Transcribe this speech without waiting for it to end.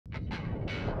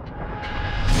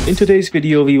In today's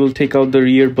video, we will take out the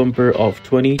rear bumper of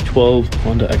 2012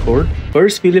 Honda Accord.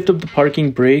 First, we lift up the parking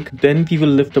brake, then we will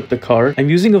lift up the car. I'm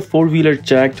using a four-wheeler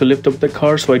jack to lift up the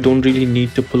car, so I don't really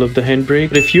need to pull up the handbrake.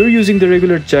 But if you're using the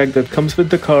regular jack that comes with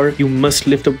the car, you must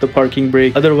lift up the parking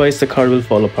brake, otherwise the car will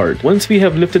fall apart. Once we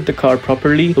have lifted the car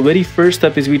properly, the very first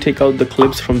step is we take out the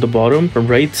clips from the bottom, from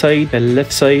right side and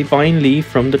left side, finally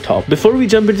from the top. Before we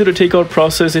jump into the takeout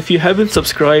process, if you haven't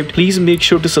subscribed, please make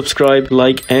sure to subscribe,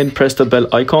 like, and press the bell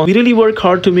icon. We really work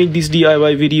hard to make these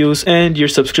DIY videos and your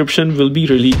subscription will be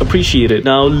really appreciated.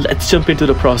 Now let's jump into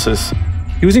the process.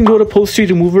 Using door upholstery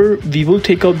remover, we will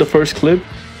take out the first clip.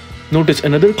 Notice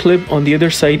another clip on the other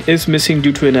side is missing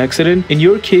due to an accident. In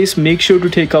your case, make sure to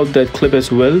take out that clip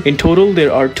as well. In total,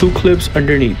 there are 2 clips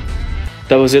underneath.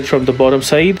 That was it from the bottom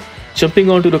side. Jumping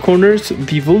onto the corners,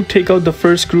 we will take out the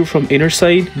first screw from inner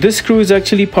side. This screw is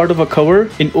actually part of a cover.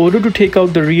 In order to take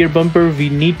out the rear bumper, we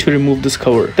need to remove this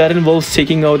cover. That involves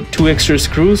taking out 2 extra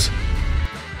screws.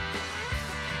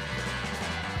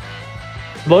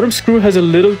 The bottom screw has a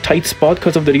little tight spot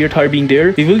because of the rear tire being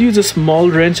there. We will use a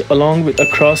small wrench along with a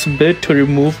cross bit to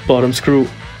remove bottom screw.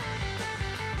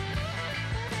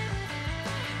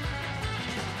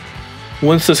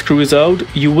 Once the screw is out,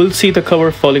 you will see the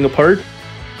cover falling apart.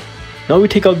 Now we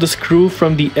take out the screw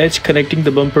from the edge connecting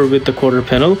the bumper with the quarter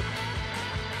panel.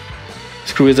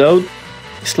 Screw is out.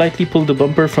 Slightly pull the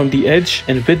bumper from the edge,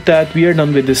 and with that we are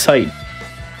done with this side.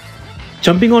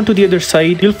 Jumping onto the other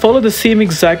side, you'll follow the same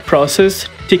exact process,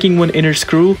 taking 1 inner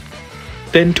screw,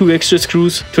 then 2 extra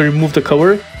screws to remove the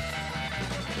cover.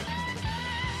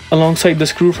 Alongside the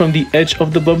screw from the edge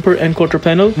of the bumper and quarter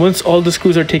panel. Once all the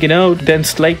screws are taken out, then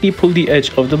slightly pull the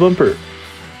edge of the bumper.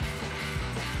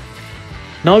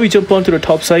 Now we jump onto the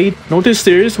top side. Notice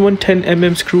there is one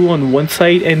 10mm screw on one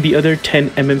side and the other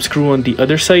 10mm screw on the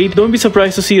other side. Don't be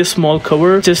surprised to see a small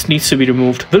cover, it just needs to be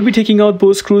removed. We'll be taking out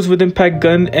both screws with impact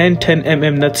gun and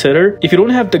 10mm nut setter. If you don't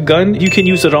have the gun, you can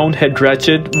use a round head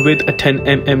ratchet with a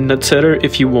 10mm nut setter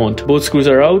if you want. Both screws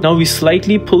are out. Now we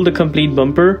slightly pull the complete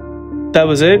bumper. That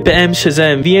was it. Bam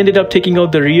shazam. We ended up taking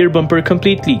out the rear bumper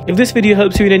completely. If this video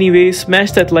helps you in any way,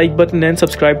 smash that like button and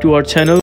subscribe to our channel.